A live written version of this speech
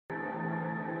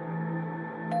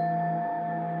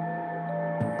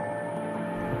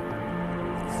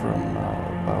from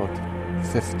about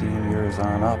 15 years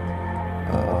on up,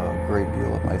 a great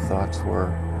deal of my thoughts were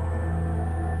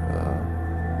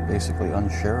basically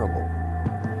unshareable.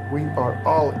 We are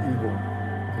all evil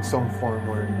in some form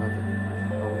or another.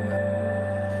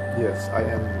 Yes, I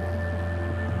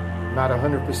am not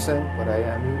 100%, but I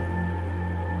am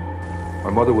evil.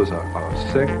 My mother was a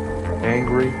sick,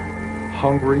 angry,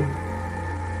 hungry,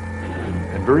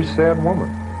 and very sad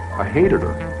woman. I hated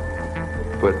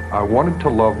her, but I wanted to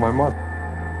love my mother.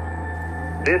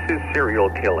 This is Serial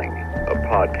Killing, a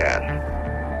podcast.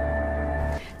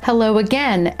 Hello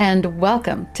again, and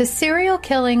welcome to Serial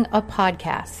Killing, a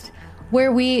podcast,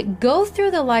 where we go through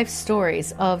the life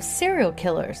stories of serial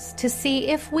killers to see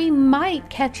if we might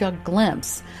catch a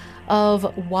glimpse of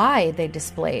why they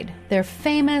displayed their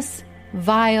famous,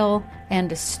 vile, and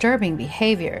disturbing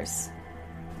behaviors.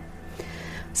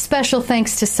 Special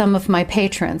thanks to some of my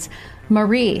patrons: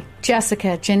 Marie,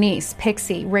 Jessica, Janice,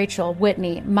 Pixie, Rachel,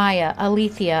 Whitney, Maya,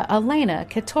 Alethea, Elena,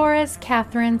 Katores,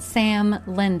 Catherine, Sam,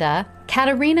 Linda,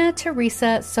 Katarina,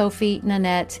 Teresa, Sophie,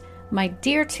 Nanette, my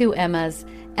dear two Emmas,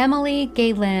 Emily,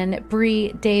 Galen,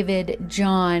 Bree, David,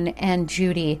 John, and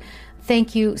Judy.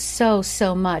 Thank you so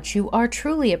much. You are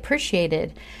truly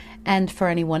appreciated. And for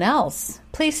anyone else,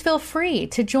 please feel free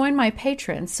to join my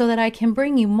patrons so that I can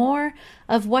bring you more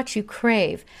of what you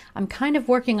crave. I'm kind of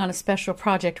working on a special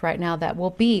project right now that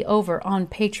will be over on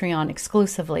Patreon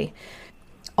exclusively.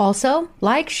 Also,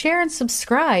 like, share, and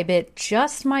subscribe. It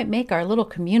just might make our little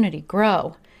community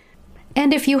grow.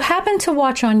 And if you happen to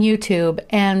watch on YouTube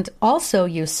and also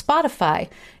use Spotify,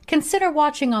 consider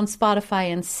watching on Spotify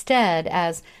instead,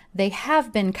 as they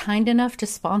have been kind enough to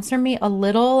sponsor me a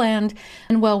little, and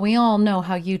well, we all know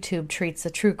how YouTube treats the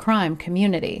true crime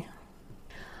community.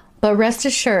 But rest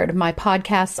assured, my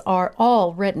podcasts are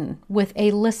all written with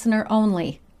a listener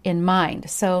only in mind,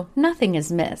 so nothing is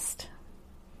missed.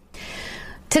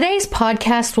 Today's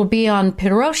podcast will be on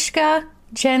Piroshka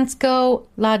Jensko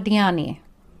Ladiani.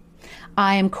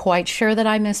 I am quite sure that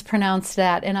I mispronounced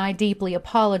that, and I deeply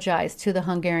apologize to the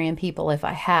Hungarian people if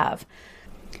I have.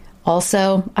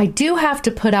 Also, I do have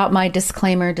to put out my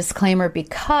disclaimer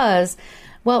because,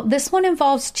 well, this one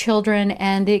involves children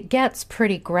and it gets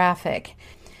pretty graphic.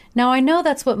 Now, I know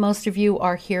that's what most of you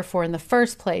are here for in the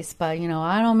first place, but,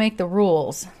 I don't make the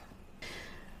rules.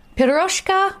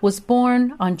 Piroshka was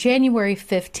born on January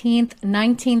 15th,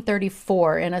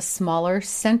 1934 in a smaller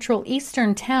Central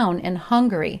Eastern town in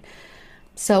Hungary.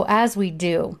 So as we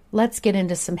do, let's get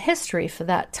into some history for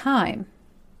that time.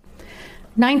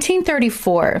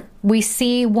 1934, we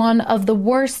see one of the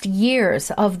worst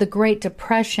years of the Great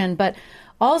Depression, but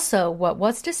also what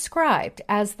was described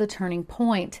as the turning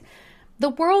point. The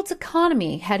world's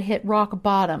economy had hit rock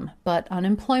bottom, but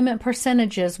unemployment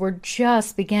percentages were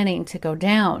just beginning to go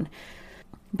down.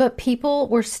 But people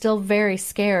were still very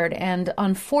scared, and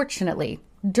unfortunately,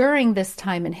 during this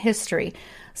time in history,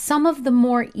 some of the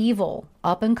more evil,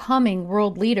 up-and-coming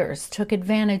world leaders took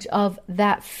advantage of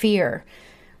that fear.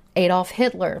 Adolf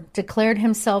Hitler declared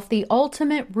himself the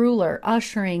ultimate ruler,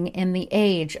 ushering in the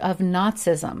age of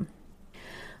Nazism.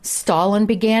 Stalin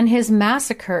began his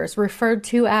massacres, referred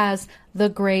to as the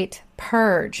Great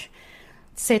Purge.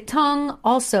 Tse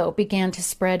also began to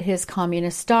spread his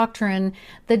communist doctrine.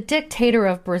 The dictator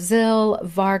of Brazil,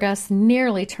 Vargas,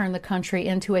 nearly turned the country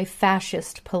into a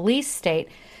fascist police state.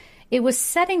 It was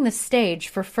setting the stage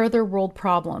for further world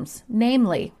problems,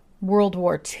 namely World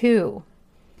War II.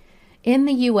 In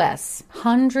the U.S.,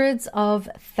 hundreds of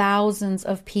thousands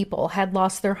of people had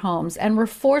lost their homes and were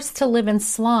forced to live in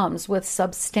slums with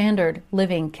substandard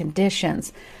living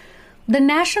conditions. The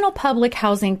National Public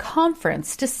Housing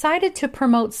Conference decided to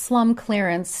promote slum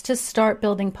clearance to start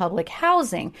building public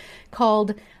housing,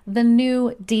 called the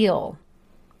New Deal.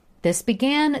 This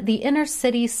began the inner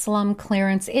city slum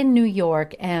clearance in New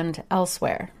York and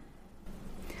elsewhere.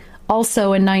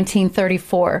 Also in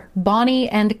 1934, Bonnie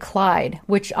and Clyde,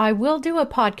 which I will do a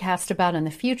podcast about in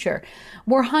the future,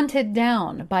 were hunted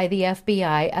down by the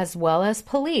FBI as well as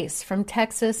police from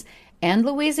Texas and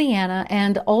Louisiana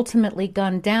and ultimately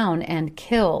gunned down and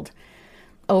killed.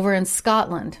 Over in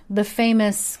Scotland, the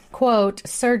famous, quote,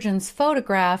 surgeon's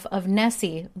photograph of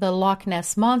Nessie, the Loch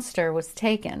Ness Monster, was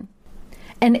taken.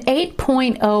 An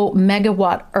 8.0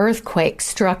 megawatt earthquake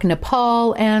struck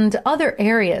Nepal and other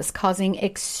areas, causing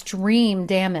extreme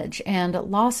damage and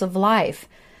loss of life.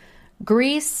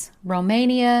 Greece,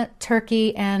 Romania,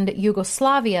 Turkey, and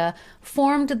Yugoslavia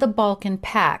formed the Balkan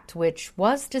Pact, which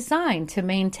was designed to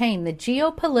maintain the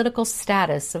geopolitical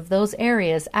status of those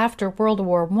areas after World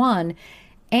War I,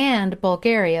 and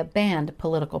Bulgaria banned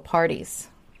political parties.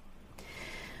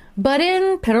 But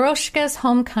in Piroshka's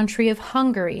home country of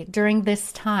Hungary during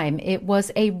this time, it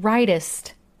was a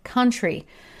rightist country.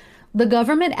 The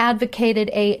government advocated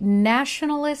a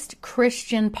nationalist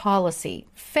Christian policy,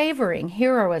 favoring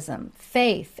heroism,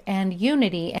 faith, and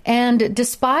unity, and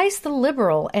despised the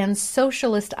liberal and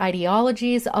socialist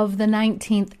ideologies of the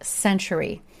 19th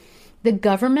century. The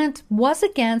government was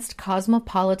against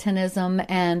cosmopolitanism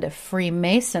and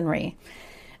Freemasonry.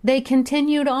 They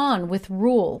continued on with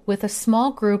rule with a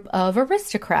small group of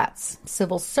aristocrats,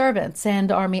 civil servants,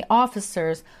 and army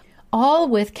officers, all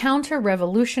with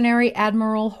counter-revolutionary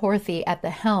Admiral Horthy at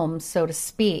the helm, so to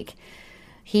speak.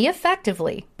 He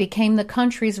effectively became the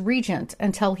country's regent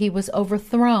until he was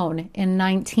overthrown in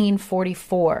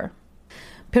 1944.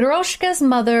 Piroshka's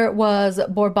mother was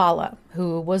Borbala,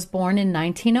 who was born in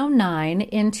 1909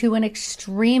 into an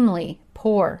extremely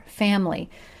poor family.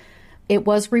 It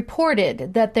was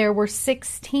reported that there were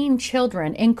 16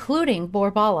 children, including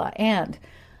Borbala, and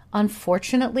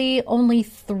unfortunately, only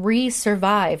 3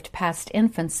 survived past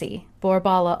infancy.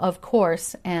 Borbala, of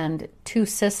course, and 2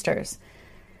 sisters.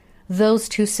 Those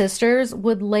 2 sisters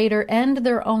would later end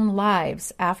their own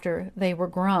lives after they were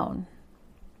grown.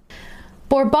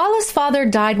 Borbala's father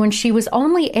died when she was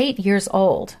only 8 years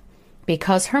old.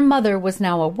 Because her mother was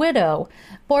now a widow,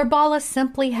 Borbala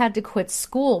simply had to quit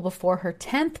school before her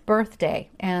 10th birthday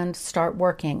and start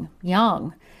working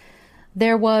young.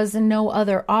 There was no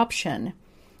other option.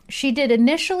 She did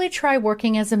initially try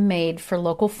working as a maid for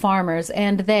local farmers,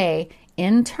 and they,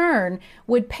 in turn,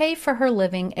 would pay for her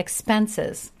living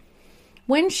expenses.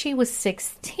 When she was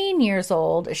 16 years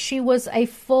old, she was a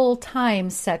full-time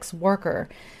sex worker.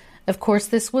 Of course,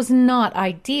 this was not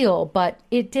ideal, but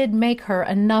it did make her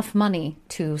enough money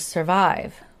to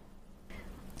survive.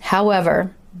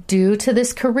 However, due to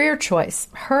this career choice,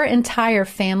 her entire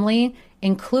family,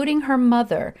 including her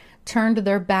mother, turned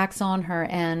their backs on her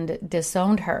and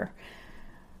disowned her.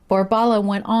 Borbala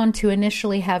went on to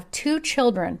initially have 2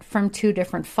 children from 2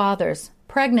 different fathers,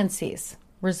 pregnancies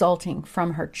resulting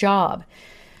from her job.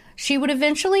 She would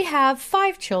eventually have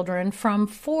 5 children from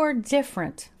 4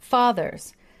 different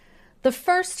fathers. The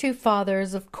first 2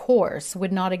 fathers, of course,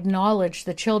 would not acknowledge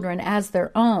the children as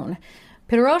their own,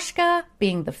 Piroshka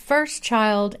being the first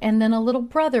child, and then a little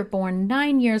brother born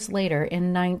 9 years later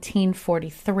in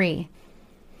 1943.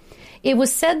 It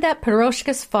was said that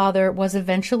Piroshka's father was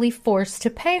eventually forced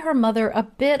to pay her mother a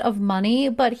bit of money,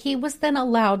 but he was then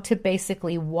allowed to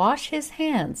basically wash his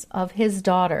hands of his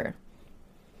daughter.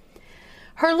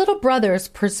 Her little brother's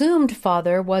presumed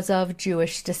father was of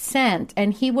Jewish descent,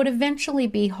 and he would eventually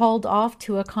be hauled off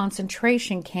to a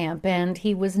concentration camp, and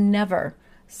he was never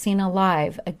seen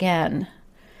alive again.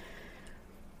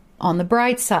 On the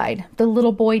bright side, the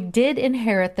little boy did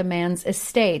inherit the man's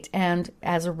estate, and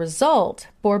as a result,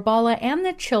 Borbala and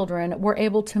the children were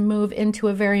able to move into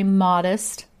a very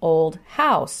modest old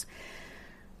house.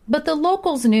 But the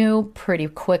locals knew pretty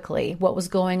quickly what was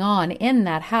going on in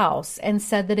that house and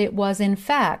said that it was, in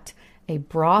fact, a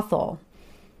brothel.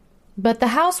 But the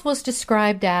house was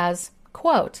described as,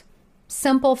 quote,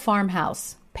 simple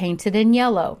farmhouse, painted in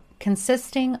yellow,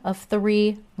 consisting of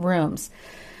 3 rooms.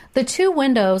 The 2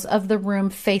 windows of the room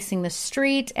facing the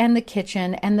street and the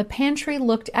kitchen and the pantry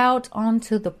looked out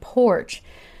onto the porch.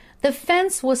 The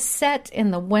fence was set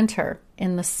in the winter.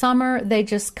 In the summer, they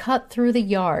just cut through the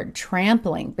yard,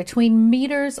 trampling between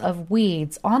meters of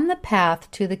weeds on the path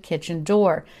to the kitchen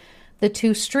door. The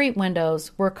 2 street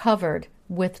windows were covered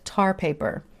with tar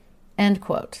paper. End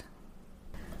quote.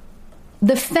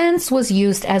 The fence was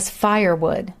used as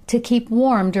firewood to keep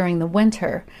warm during the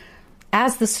winter.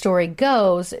 As the story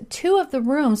goes, 2 of the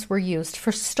rooms were used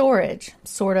for storage,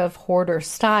 sort of hoarder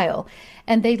style,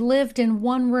 and they lived in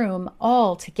one room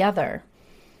all together.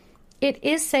 It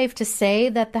is safe to say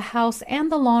that the house and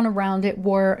the lawn around it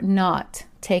were not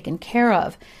taken care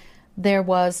of. There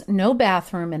was no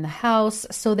bathroom in the house,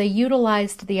 so they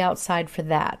utilized the outside for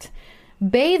that.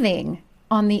 Bathing,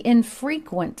 on the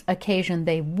infrequent occasion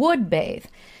they would bathe,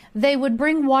 they would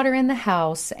bring water in the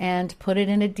house and put it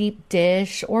in a deep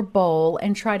dish or bowl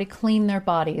and try to clean their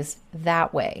bodies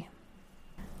that way.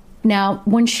 Now,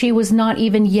 when she was not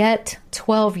even yet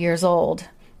 12 years old,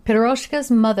 Piroshka's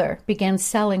mother began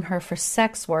selling her for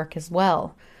sex work as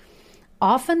well.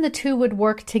 Often the 2 would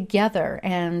work together,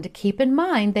 and keep in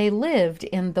mind they lived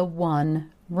in the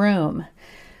one room.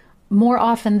 More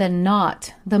often than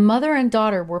not, the mother and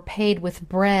daughter were paid with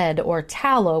bread or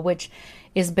tallow, which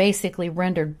is basically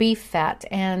rendered beef fat,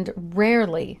 and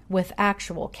rarely with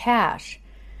actual cash.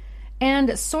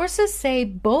 And sources say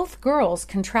both girls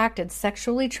contracted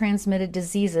sexually transmitted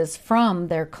diseases from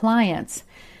their clients.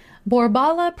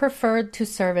 Borbala preferred to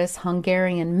service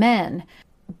Hungarian men,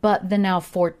 but the now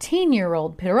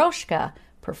 14-year-old Piroshka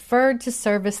preferred to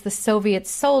service the Soviet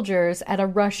soldiers at a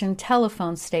Russian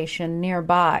telephone station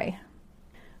nearby.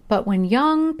 But when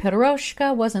young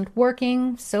Piroshka wasn't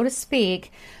working, so to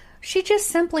speak, she just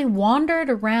simply wandered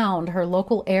around her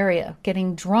local area,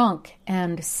 getting drunk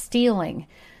and stealing.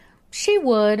 She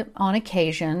would, on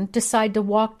occasion, decide to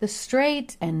walk the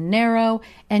straight and narrow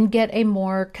and get a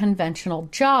more conventional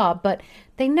job, but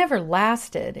they never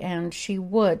lasted, and she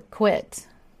would quit.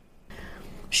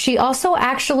 She also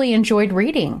actually enjoyed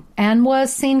reading and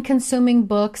was seen consuming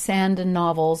books and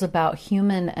novels about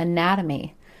human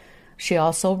anatomy. She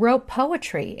also wrote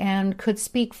poetry and could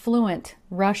speak fluent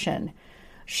Russian.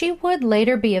 She would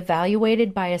later be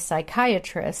evaluated by a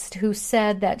psychiatrist who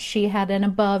said that she had an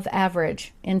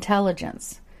above-average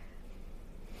intelligence.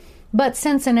 But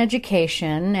since an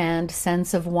education and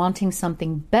sense of wanting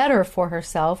something better for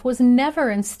herself was never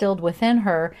instilled within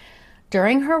her,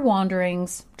 during her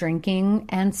wanderings, drinking,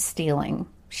 and stealing,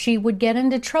 she would get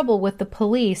into trouble with the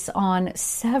police on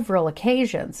several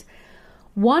occasions.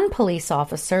 One police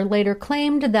officer later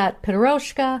claimed that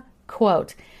Piroshka,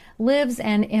 quote, lives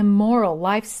an immoral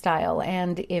lifestyle,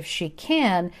 and if she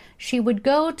can, she would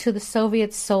go to the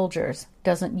Soviet soldiers,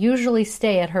 doesn't usually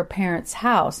stay at her parents'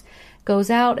 house,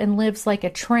 goes out and lives like a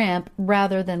tramp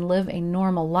rather than live a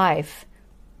normal life,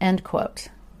 end quote.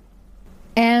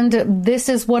 And this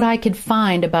is what I could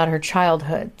find about her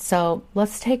childhood, so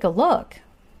let's take a look.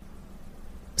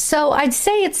 So I'd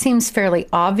say it seems fairly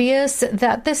obvious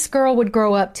that this girl would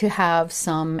grow up to have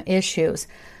some issues.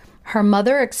 Her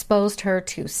mother exposed her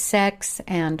to sex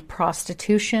and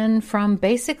prostitution from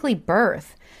basically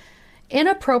birth.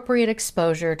 Inappropriate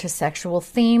exposure to sexual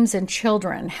themes in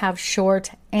children have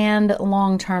short and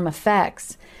long-term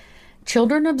effects.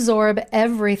 Children absorb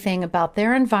everything about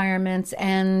their environments,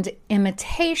 and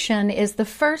imitation is the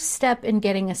first step in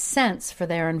getting a sense for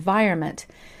their environment.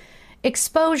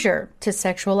 Exposure to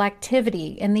sexual activity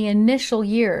in the initial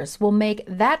years will make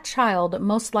that child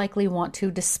most likely want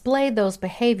to display those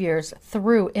behaviors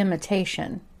through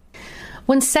imitation.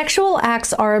 When sexual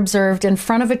acts are observed in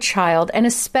front of a child, and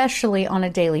especially on a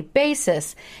daily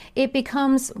basis, it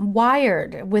becomes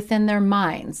wired within their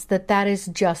minds that that is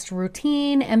just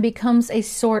routine and becomes a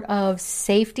sort of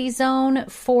safety zone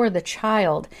for the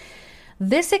child.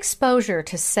 This exposure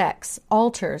to sex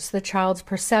alters the child's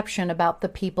perception about the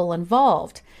people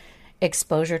involved.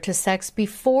 Exposure to sex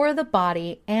before the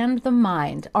body and the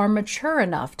mind are mature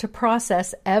enough to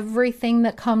process everything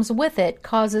that comes with it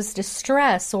causes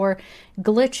distress or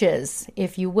glitches,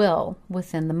 if you will,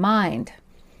 within the mind.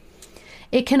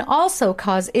 It can also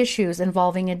cause issues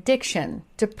involving addiction,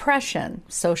 depression,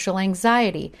 social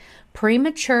anxiety,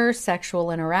 premature sexual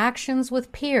interactions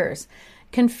with peers,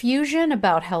 confusion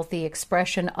about healthy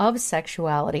expression of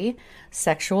sexuality,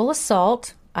 sexual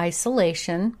assault,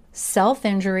 isolation,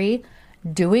 self-injury,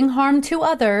 doing harm to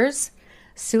others,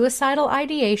 suicidal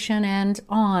ideation, and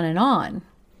on and on.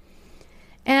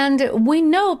 And we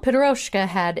know Piroshka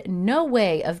had no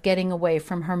way of getting away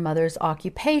from her mother's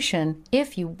occupation,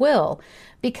 if you will,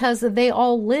 because they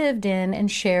all lived in and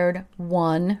shared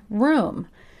one room.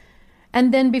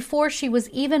 And then before she was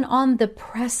even on the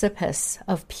precipice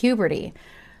of puberty,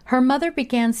 her mother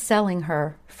began selling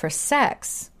her for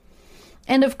sex.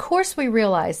 And of course we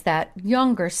realize that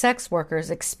younger sex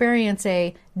workers experience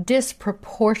a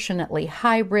disproportionately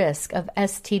high risk of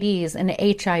STDs and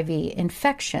HIV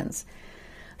infections.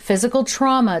 Physical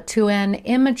trauma to an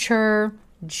immature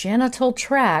genital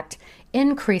tract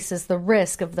increases the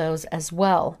risk of those as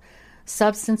well.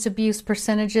 Substance abuse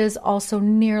percentages also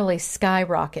nearly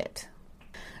skyrocket.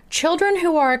 Children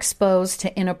who are exposed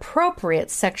to inappropriate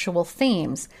sexual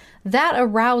themes, that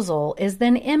arousal is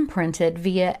then imprinted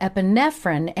via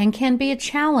epinephrine and can be a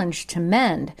challenge to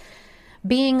mend.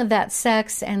 Being that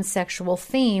sex and sexual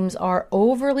themes are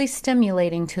overly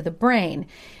stimulating to the brain,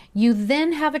 you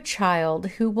then have a child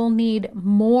who will need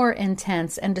more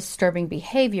intense and disturbing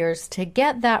behaviors to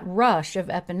get that rush of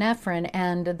epinephrine,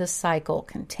 and the cycle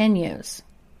continues.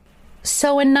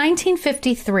 So in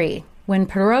 1953, when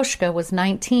Piroshka was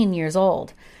 19 years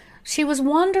old, she was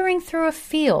wandering through a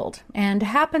field and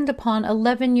happened upon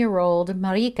 11-year-old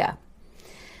Marika.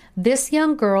 This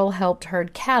young girl helped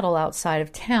herd cattle outside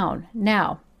of town.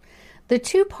 Now, the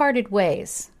two parted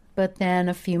ways, but then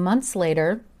a few months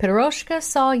later, Piroshka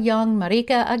saw young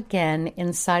Marika again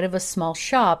inside of a small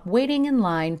shop waiting in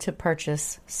line to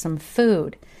purchase some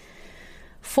food.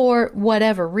 For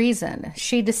whatever reason,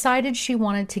 she decided she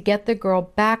wanted to get the girl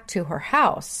back to her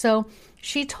house, so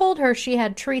she told her she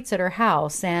had treats at her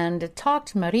house and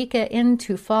talked Marika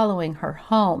into following her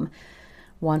home.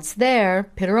 Once there,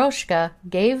 Piroshka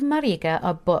gave Marika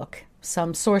a book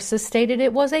Some sources stated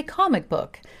it was a comic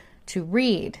book to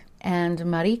read, and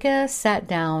Marika sat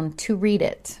down to read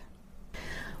it.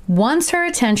 Once her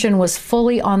attention was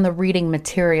fully on the reading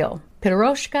material,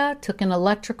 Piroshka took an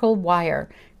electrical wire,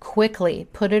 quickly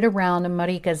put it around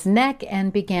Marika's neck,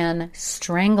 and began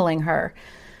strangling her.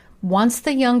 Once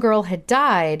the young girl had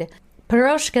died,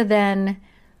 Piroshka then,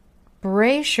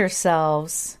 brace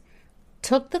yourselves,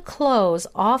 took the clothes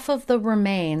off of the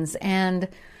remains and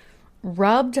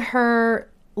rubbed her,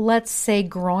 let's say,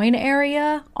 groin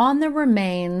area on the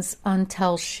remains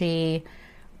until she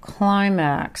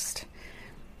climaxed.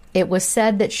 It was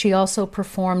said that she also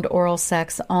performed oral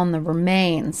sex on the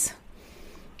remains.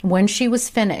 When she was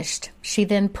finished, she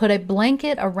then put a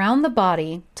blanket around the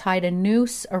body, tied a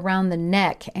noose around the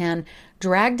neck, and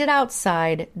dragged it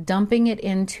outside, dumping it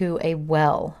into a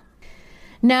well.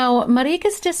 Now,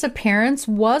 Marika's disappearance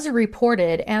was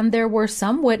reported, and there were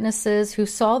some witnesses who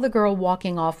saw the girl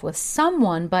walking off with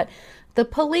someone, but the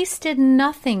police did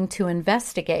nothing to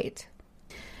investigate.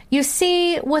 You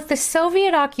see, with the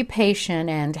Soviet occupation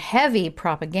and heavy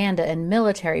propaganda and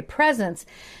military presence,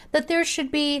 that there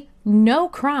should be no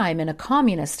crime in a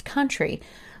communist country,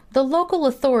 the local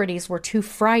authorities were too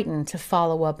frightened to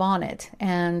follow up on it,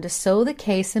 and so the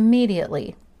case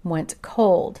immediately went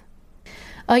cold.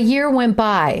 A year went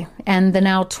by, and the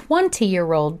now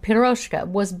 20-year-old Piroshka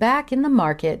was back in the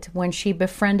market when she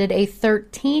befriended a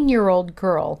 13-year-old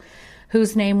girl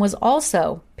whose name was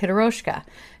also Piroshka,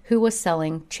 who was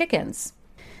selling chickens.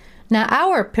 Now,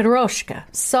 our Piroshka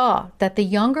saw that the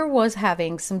younger was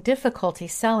having some difficulty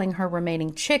selling her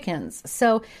remaining chickens,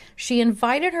 so she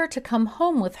invited her to come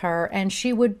home with her and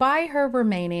she would buy her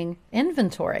remaining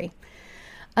inventory.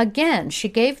 Again, she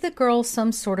gave the girl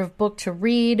some sort of book to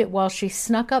read while she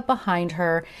snuck up behind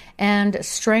her and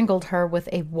strangled her with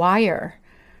a wire.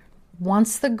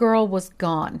 Once the girl was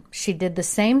gone, she did the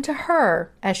same to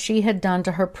her as she had done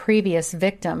to her previous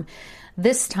victim,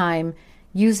 this time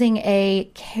using a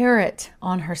carrot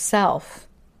on herself,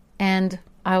 and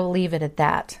I will leave it at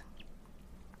that.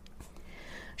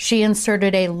 She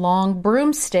inserted a long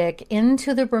broomstick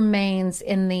into the remains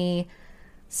in the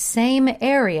same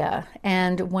area,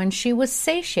 and when she was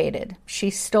satiated, she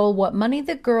stole what money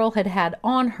the girl had had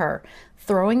on her,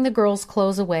 throwing the girl's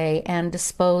clothes away, and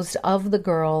disposed of the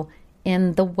girl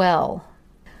in the well.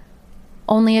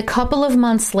 Only a couple of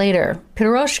months later,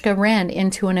 Piroshka ran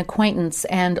into an acquaintance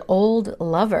and old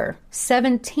lover,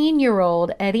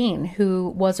 17-year-old Erin, who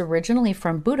was originally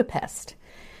from Budapest.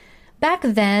 Back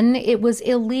then, it was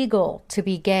illegal to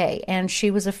be gay, and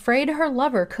she was afraid her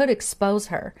lover could expose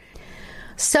her.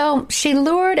 So she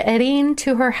lured Erin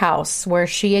to her house, where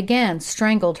she again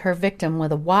strangled her victim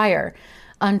with a wire,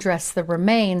 undressed the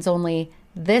remains, only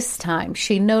this time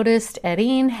she noticed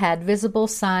Erin had visible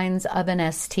signs of an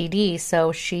STD,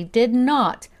 so she did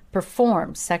not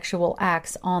perform sexual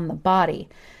acts on the body.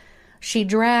 She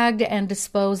dragged and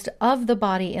disposed of the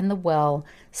body in the well,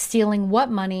 stealing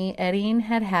what money Erin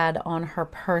had had on her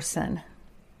person.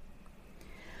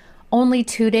 Only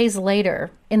 2 days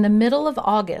later, in the middle of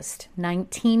August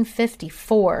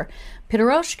 1954,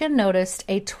 Piroshka noticed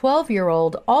a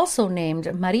 12-year-old also named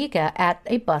Marika at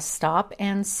a bus stop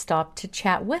and stopped to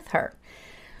chat with her.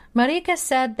 Marika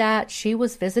said that she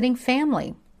was visiting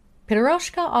family.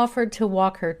 Piroshka offered to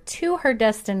walk her to her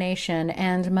destination,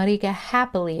 and Marika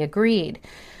happily agreed.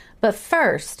 But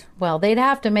first, they'd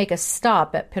have to make a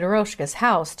stop at Piroshka's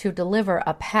house to deliver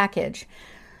a package.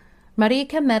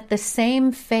 Marika met the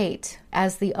same fate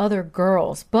as the other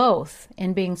girls, both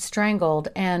in being strangled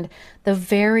and the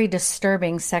very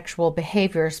disturbing sexual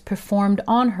behaviors performed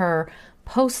on her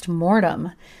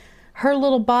post-mortem. Her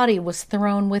little body was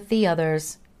thrown with the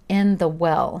others in the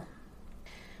well.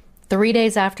 3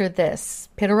 days after this,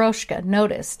 Piroshka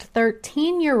noticed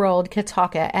 13-year-old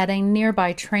Kataka at a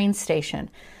nearby train station.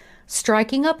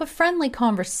 Striking up a friendly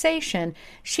conversation,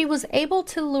 she was able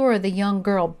to lure the young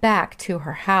girl back to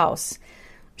her house.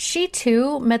 She,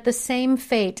 too, met the same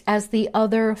fate as the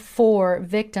other 4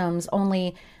 victims,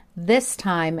 only this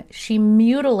time she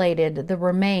mutilated the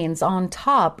remains on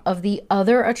top of the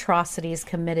other atrocities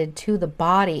committed to the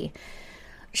body.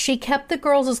 She kept the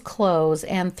girls' clothes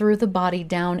and threw the body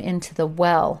down into the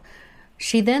well.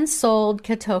 She then sold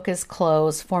Kataka's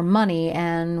clothes for money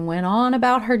and went on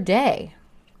about her day.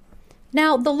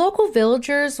 Now, the local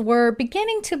villagers were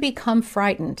beginning to become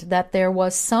frightened that there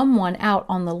was someone out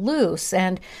on the loose,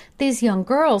 and these young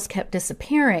girls kept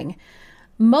disappearing.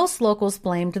 Most locals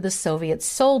blamed the Soviet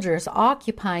soldiers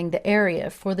occupying the area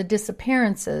for the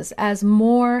disappearances, as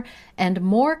more and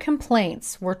more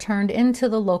complaints were turned into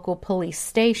the local police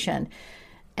station.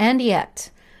 And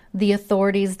yet, The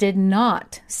authorities did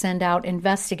not send out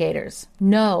investigators.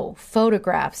 No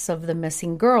photographs of the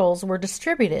missing girls were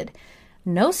distributed.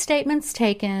 No statements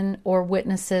taken or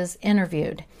witnesses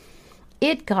interviewed.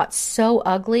 It got so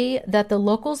ugly that the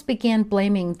locals began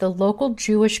blaming the local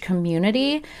Jewish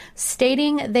community,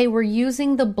 stating they were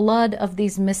using the blood of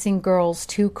these missing girls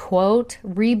to, quote,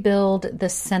 rebuild the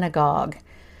synagogue.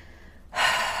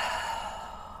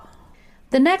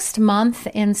 The next month,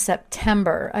 in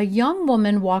September, a young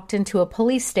woman walked into a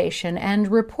police station and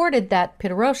reported that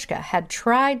Piroshka had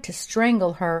tried to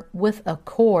strangle her with a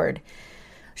cord.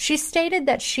 She stated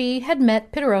that she had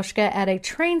met Piroshka at a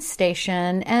train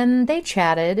station and they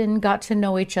chatted and got to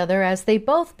know each other as they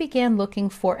both began looking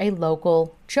for a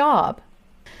local job.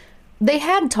 They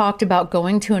had talked about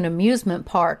going to an amusement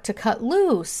park to cut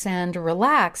loose and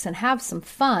relax and have some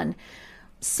fun.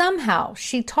 Somehow,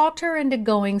 she talked her into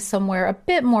going somewhere a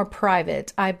bit more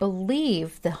private, I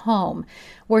believe the home,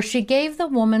 where she gave the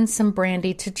woman some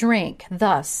brandy to drink,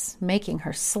 thus making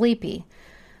her sleepy.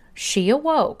 She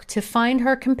awoke to find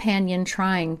her companion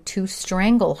trying to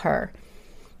strangle her.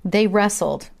 They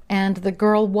wrestled, and the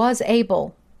girl was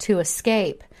able to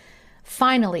escape.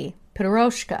 Finally,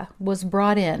 Piroshka was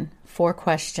brought in for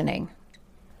questioning.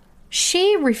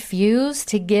 She refused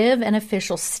to give an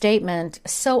official statement,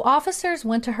 so officers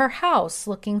went to her house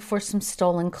looking for some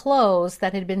stolen clothes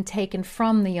that had been taken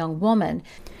from the young woman.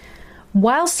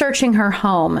 While searching her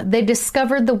home, they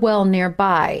discovered the well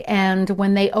nearby, and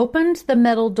when they opened the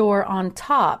metal door on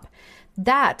top,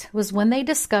 that was when they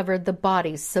discovered the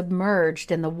bodies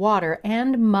submerged in the water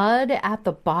and mud at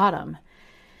the bottom.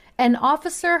 An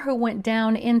officer who went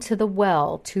down into the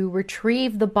well to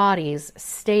retrieve the bodies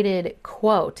stated,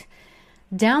 quote,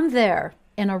 "Down there,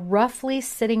 in a roughly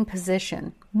sitting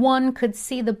position, one could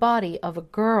see the body of a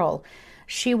girl.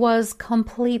 She was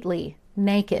completely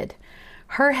naked.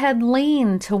 Her head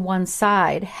leaned to one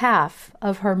side, half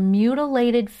of her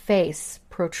mutilated face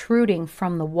protruding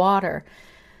from the water.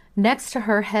 Next to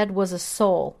her head was a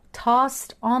soul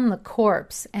tossed on the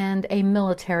corpse and a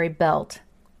military belt."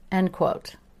 End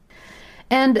quote.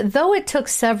 And though it took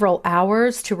several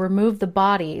hours to remove the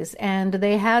bodies and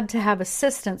they had to have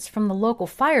assistance from the local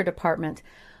fire department,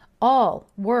 all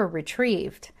were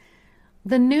retrieved.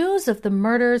 The news of the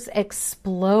murders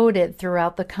exploded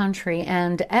throughout the country,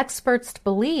 and experts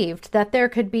believed that there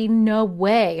could be no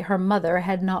way her mother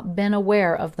had not been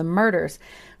aware of the murders,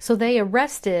 so they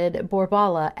arrested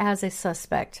Borbala as a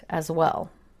suspect as well.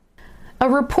 A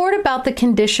report about the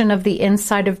condition of the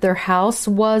inside of their house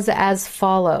was as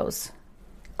follows.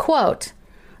 Quote,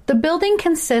 "The building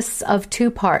consists of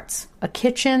two parts, a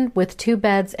kitchen with 2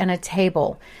 beds and a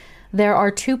table. There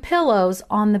are 2 pillows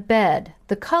on the bed,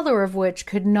 the color of which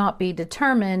could not be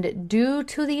determined due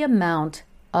to the amount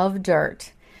of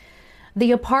dirt.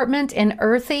 The apartment is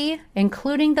earthy,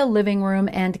 including the living room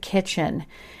and kitchen.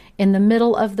 In the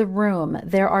middle of the room,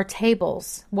 there are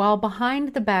tables, while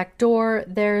behind the back door,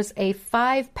 there's a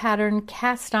 5-pattern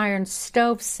cast iron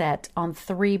stove set on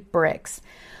 3 bricks.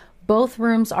 Both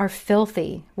rooms are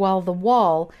filthy, while the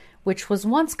wall, which was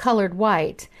once colored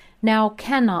white, now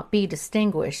cannot be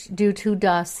distinguished due to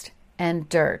dust and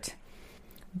dirt.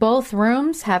 Both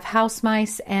rooms have house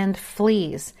mice and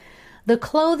fleas. The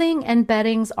clothing and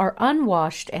beddings are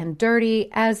unwashed and dirty,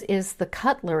 as is the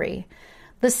cutlery.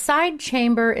 The side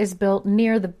chamber is built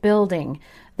near the building.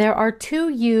 There are 2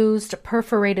 used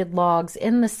perforated logs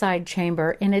in the side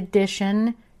chamber in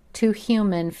addition to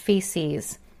human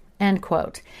feces." End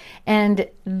quote. And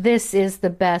this is the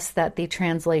best that the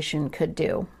translation could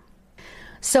do.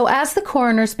 So as the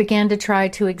coroners began to try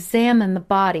to examine the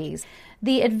bodies,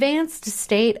 the advanced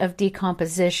state of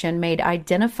decomposition made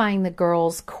identifying the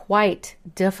girls quite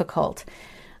difficult.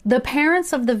 The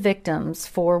parents of the victims,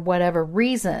 for whatever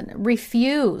reason,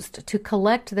 refused to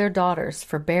collect their daughters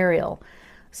for burial.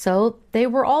 So they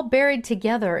were all buried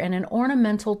together in an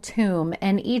ornamental tomb,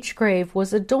 and each grave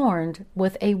was adorned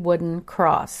with a wooden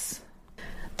cross.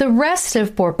 The rest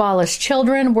of Borbala's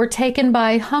children were taken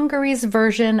by Hungary's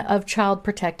version of Child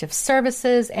Protective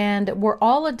Services and were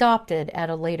all adopted at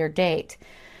a later date.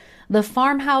 The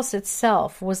farmhouse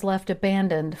itself was left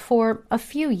abandoned for a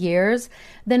few years,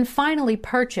 then finally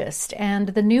purchased, and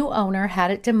the new owner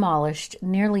had it demolished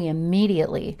nearly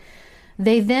immediately.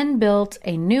 They then built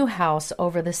a new house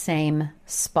over the same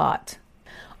spot.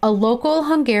 A local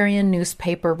Hungarian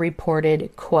newspaper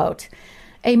reported, quote,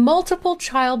 "A multiple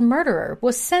child murderer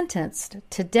was sentenced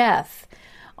to death.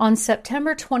 On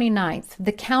September 29th,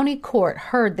 the county court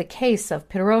heard the case of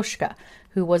Piroshka,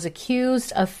 who was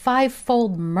accused of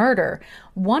 5-fold murder,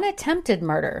 1 attempted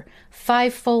murder,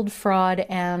 5-fold fraud,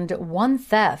 and 1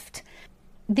 theft.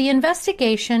 The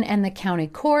investigation and the county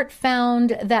court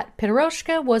found that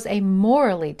Piroshka was a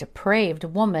morally depraved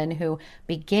woman who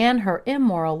began her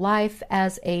immoral life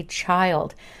as a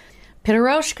child.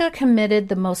 Piroshka committed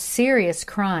the most serious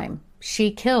crime. She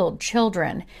killed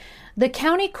children. The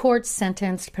county court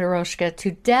sentenced Piroshka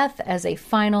to death as a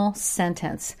final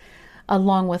sentence.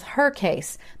 Along with her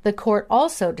case, the court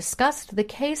also discussed the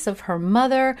case of her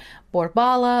mother,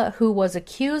 Borbala, who was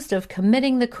accused of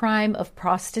committing the crime of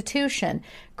prostitution,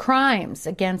 crimes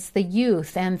against the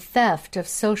youth, and theft of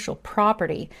social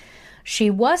property. She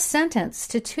was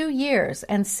sentenced to 2 years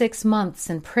and 6 months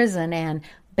in prison and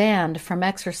banned from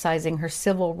exercising her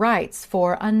civil rights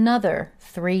for another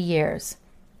 3 years.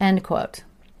 End quote.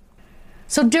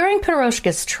 So during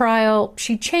Piroshka's trial,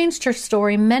 she changed her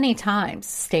story many times,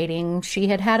 stating she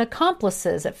had had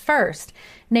accomplices at first,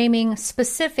 naming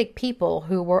specific people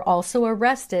who were also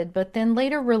arrested but then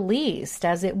later released,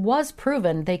 as it was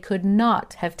proven they could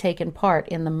not have taken part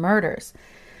in the murders.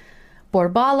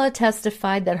 Borbala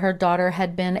testified that her daughter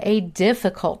had been a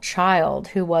difficult child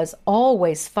who was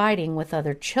always fighting with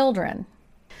other children.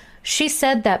 She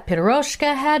said that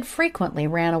Piroshka had frequently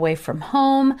ran away from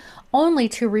home, only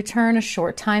to return a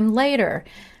short time later.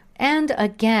 And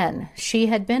again, she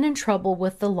had been in trouble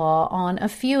with the law on a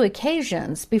few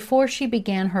occasions before she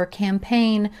began her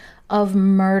campaign of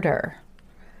murder.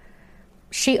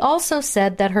 She also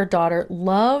said that her daughter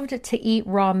loved to eat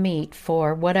raw meat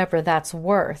for whatever that's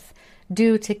worth,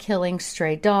 due to killing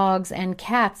stray dogs and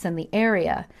cats in the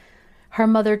area. Her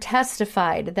mother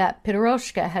testified that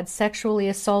Piroshka had sexually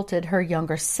assaulted her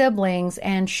younger siblings,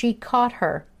 and she caught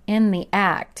her in the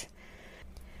act.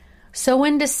 So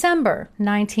in December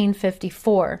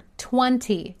 1954,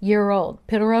 20-year-old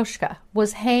Piroshka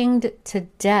was hanged to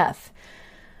death.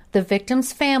 The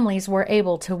victims' families were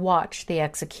able to watch the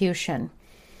execution.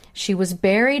 She was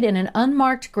buried in an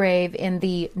unmarked grave in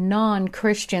the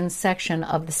non-Christian section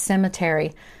of the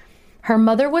cemetery. Her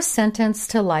mother was sentenced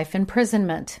to life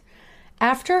imprisonment.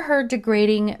 After her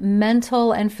degrading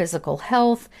mental and physical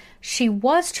health, she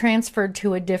was transferred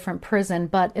to a different prison,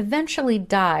 but eventually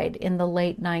died in the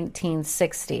late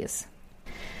 1960s.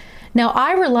 Now,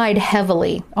 I relied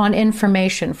heavily on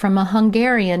information from a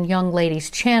Hungarian young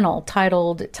lady's channel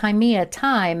titled Timea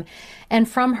Time, and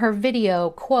from her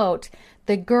video, quote,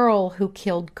 "The Girl Who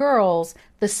Killed Girls,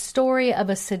 the story of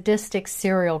a sadistic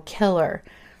serial killer."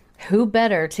 Who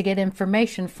better to get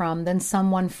information from than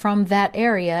someone from that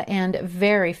area and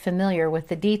very familiar with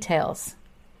the details?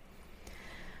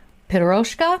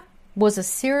 Piroshka was a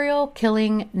serial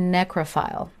killing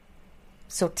necrophile.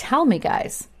 So tell me,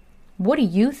 guys, what do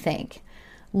you think?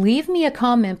 Leave me a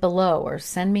comment below or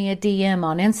send me a DM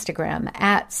on Instagram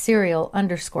at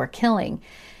serial_killing.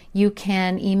 You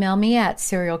can email me at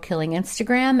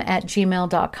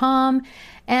serialkillinginstagram@gmail.com.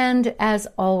 And as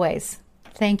always,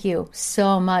 thank you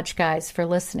so much, guys, for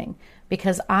listening,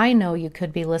 because I know you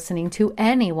could be listening to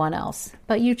anyone else,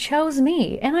 but you chose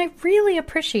me, and I really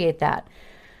appreciate that.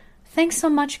 Thanks so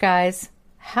much, guys.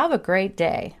 Have a great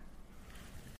day.